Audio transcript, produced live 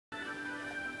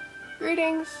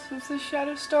Greetings, this is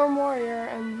Shadow Storm Warrior,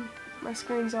 and my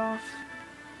screen's off.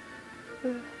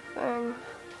 The thing.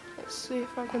 Let's see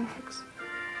if I can fix.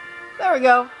 There we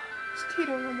go. It's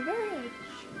teetering on the very edge.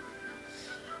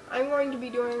 I'm going to be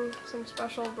doing some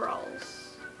special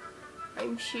brawls.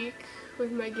 I'm Chic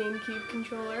with my GameCube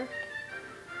controller,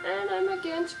 and I'm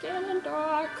against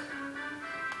Ganondorf.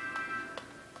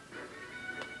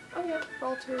 Oh yeah,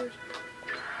 brawl turd.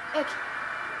 Okay.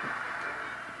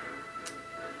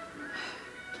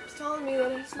 It's telling me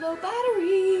that it's low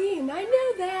battery, and I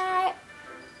know that.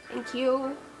 Thank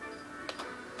you.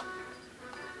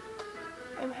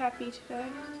 I'm happy today,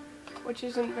 which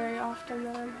isn't very often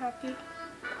that I'm happy.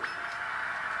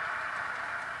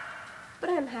 But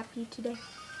I'm happy today.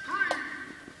 3,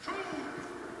 2,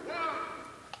 1,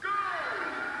 go!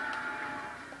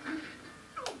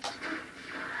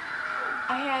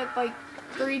 I had like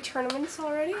 3 tournaments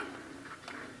already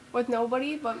with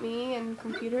nobody but me and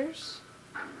computers.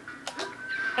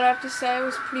 And I have to say it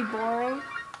was pretty boring.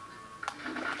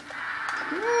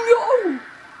 No!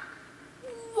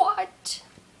 What?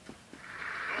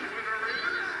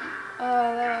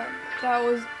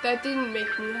 That didn't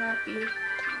make me happy.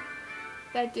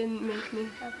 That didn't make me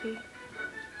happy.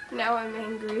 Now I'm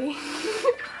angry.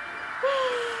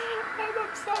 I'm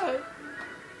upset.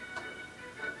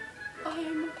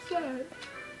 I'm upset.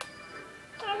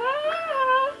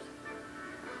 Ah!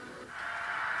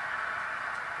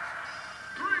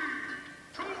 3,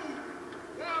 2,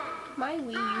 1. My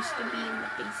Wii used to be in the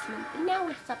basement, but now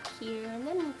it's up here, and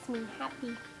that makes me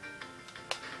happy.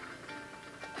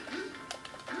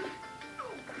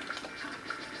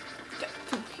 Get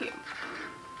to him.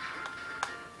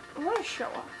 I want to show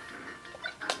off.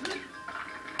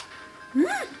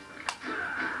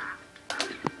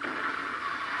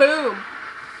 Boom!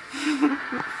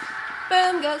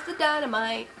 Boom goes the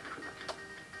dynamite.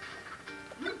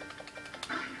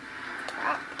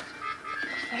 Crap.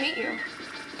 I hate you.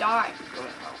 Die. Go to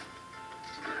hell.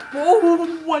 Whoa,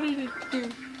 what did it do?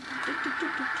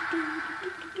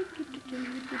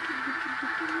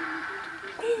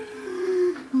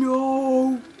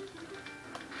 No!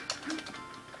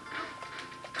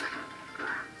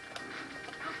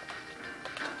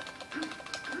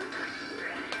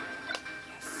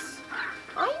 Yes.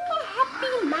 I'm a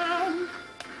happy man.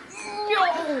 No!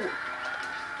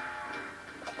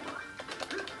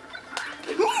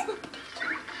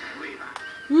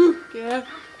 Yeah.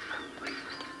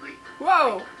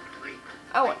 Whoa!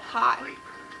 I went high.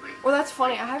 Well, that's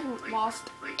funny. I haven't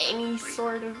lost any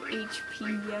sort of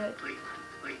HP yet.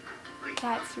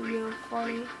 That's real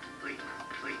funny.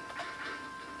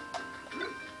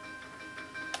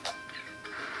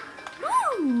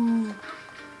 Woo!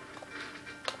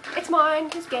 It's mine,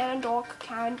 because Ganondorf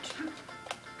can't.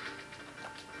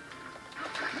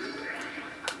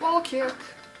 Wall kick.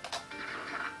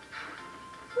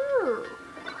 Woo.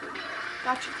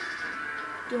 Gotcha.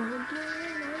 Dun, dun, dun.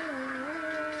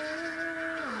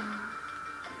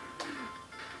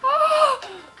 Ah!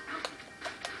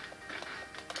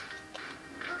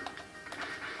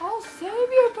 I'll save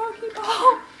you,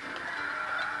 Pokeball.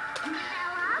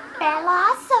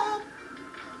 Blossom.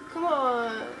 Come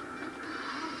on.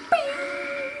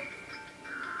 Bing.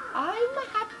 I'm a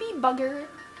happy bugger.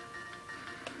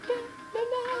 Dun, dun,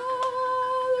 dun.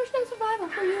 There's no survival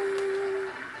for you.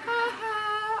 Ha ha.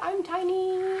 I'm tiny.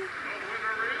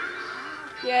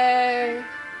 Yay.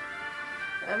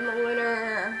 I'm the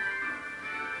winner.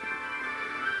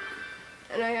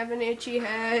 And I have an itchy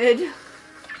head.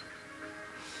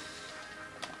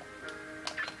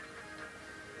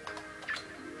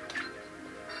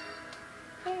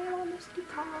 I want this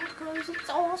guitar because it's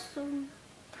awesome.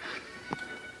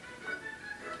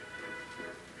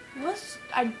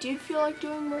 I did feel like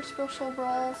doing more special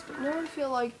brawls, but now I feel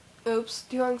like, oops,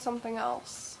 doing something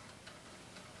else.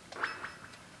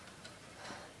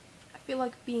 I feel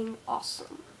like being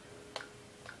awesome.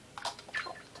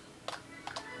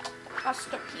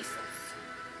 Masterpieces.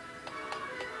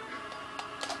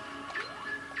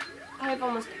 I have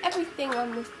almost everything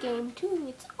on this game too.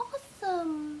 It's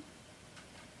awesome.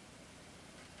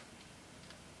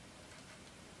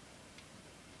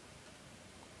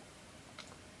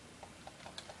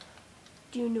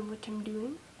 Do you know what I'm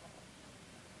doing?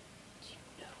 Do you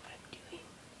know what I'm doing?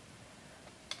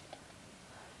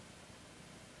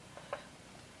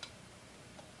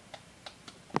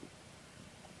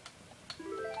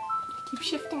 Keep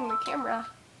shifting the camera.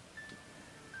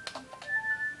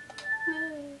 Na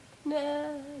na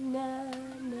na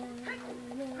na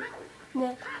na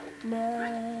na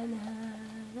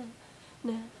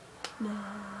na na.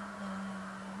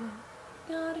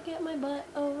 Gotta get my butt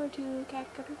over to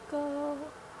Kakariko.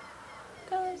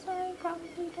 because I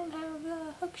probably don't have the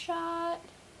hook shot.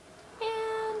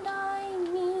 And I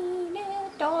mean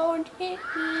it, don't hit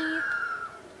me.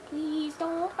 Please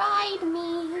don't ride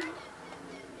me.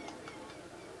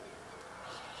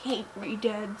 I hate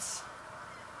re-deads.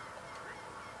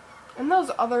 And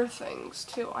those other things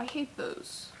too. I hate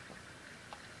those.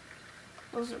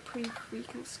 Those are pretty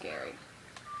freaking scary.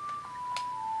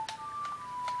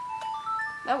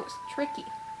 That was tricky.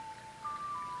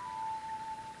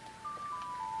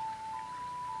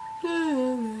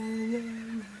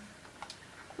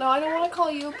 No, I don't want to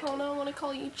call you Epona, I want to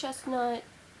call you Chestnut.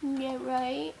 Yeah,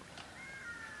 right?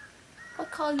 I'll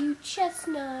call you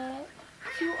Chestnut.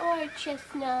 You are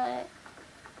Chestnut.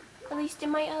 At least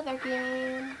in my other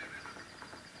game.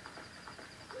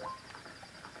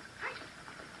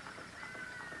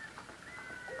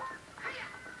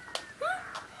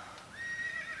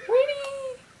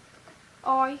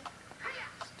 Oi.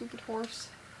 Stupid horse.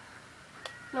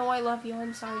 No, I love you.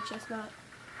 I'm sorry, Chestnut.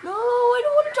 No, I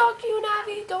don't want to talk to you,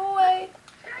 Navi. Go away.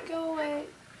 Go away.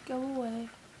 Go away.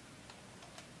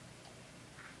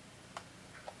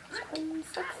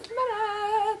 26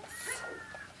 minutes.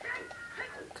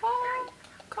 Call.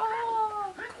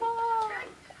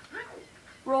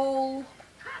 Roll.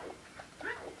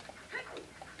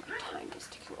 Time is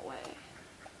ticking away.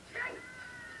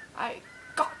 I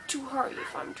got to hurry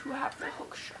if I'm to have the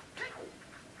hook shot.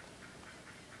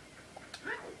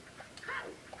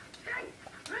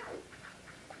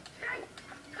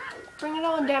 Bring it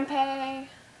on, Dampe. Is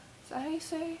that how you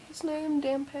say his name,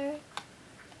 Dampe?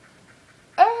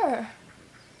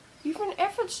 Even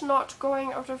if it's not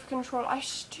going out of control, I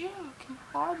still can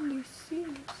hardly see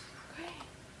this. Okay.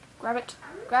 Grab it.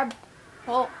 Grab.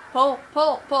 Pull.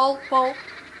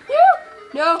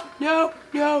 No.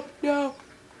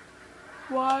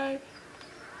 Why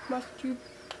must you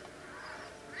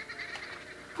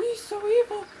be so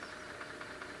evil?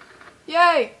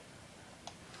 Yay!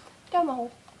 Down the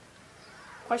hole.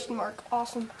 Question mark.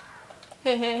 Awesome.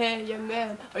 Hey, young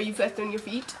man. Are you fast on your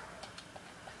feet?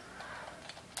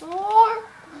 Oh,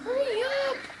 hurry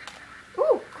up!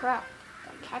 Ooh, crap.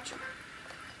 Gotta catch him.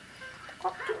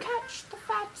 Got to catch the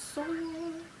fat soul.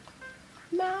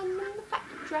 Man in the fat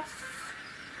dress.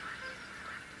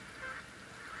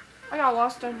 I got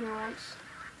lost down here once.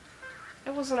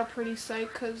 It wasn't a pretty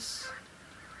sight because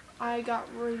I got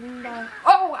ridden by...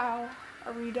 Oh, ow!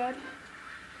 A re-dead.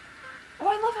 Oh,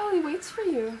 I love how he waits for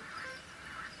you.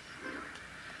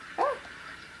 Oh!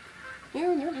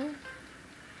 Here.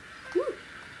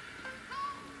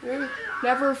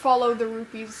 Never follow the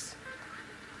rupees.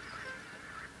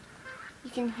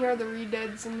 You can hear the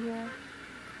re-deads in here.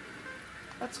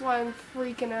 That's why I'm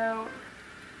freaking out.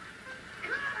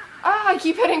 Ah, I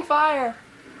keep hitting fire!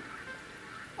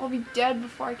 I'll be dead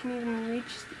before I can even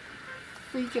reach the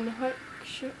freaking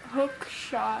hook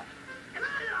shot.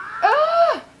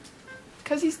 Ah!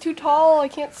 Because he's too tall. I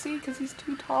can't see because he's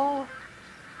too tall.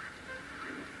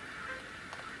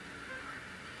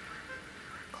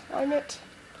 Climb it.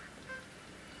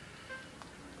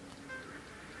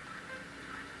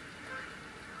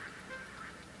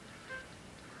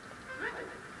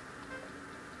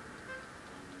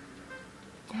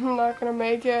 I'm not gonna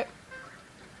make it.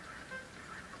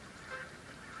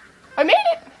 I made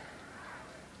it!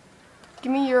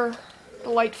 Give me your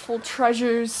delightful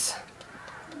treasures.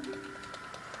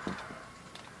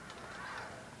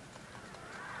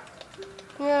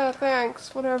 Yeah,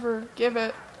 thanks. Whatever. Give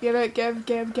it. Give.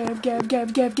 Give.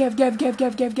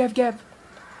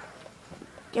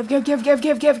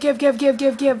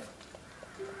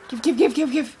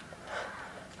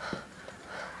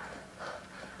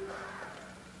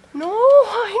 No,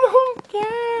 I don't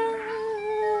care.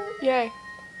 Yay.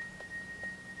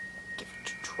 Give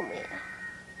it to me.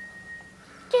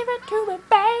 Give it to me,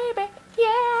 baby.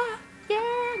 Yeah.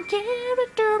 Give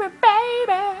it to me,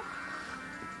 baby.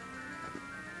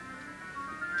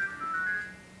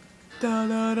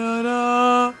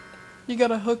 Da. You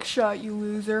got a hook shot, you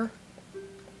loser.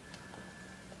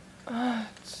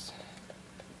 It's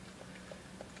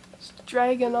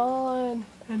dragging on.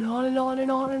 And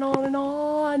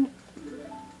on.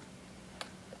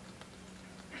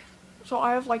 So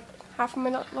I have like half a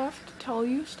minute left to tell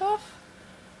you stuff.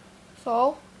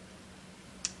 So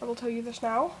I will tell you this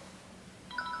now.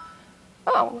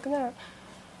 Oh, look at that.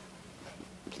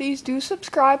 Please do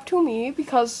subscribe to me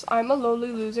because I'm a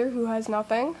lowly loser who has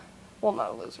nothing. Well,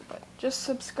 not a loser, but just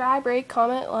subscribe, rate,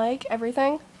 comment, like,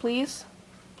 everything. Please.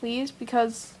 Please,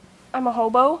 because I'm a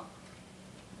hobo.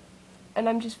 And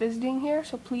I'm just visiting here,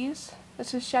 so please.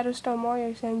 This is Shadowstone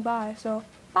Warrior saying bye, so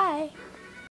bye.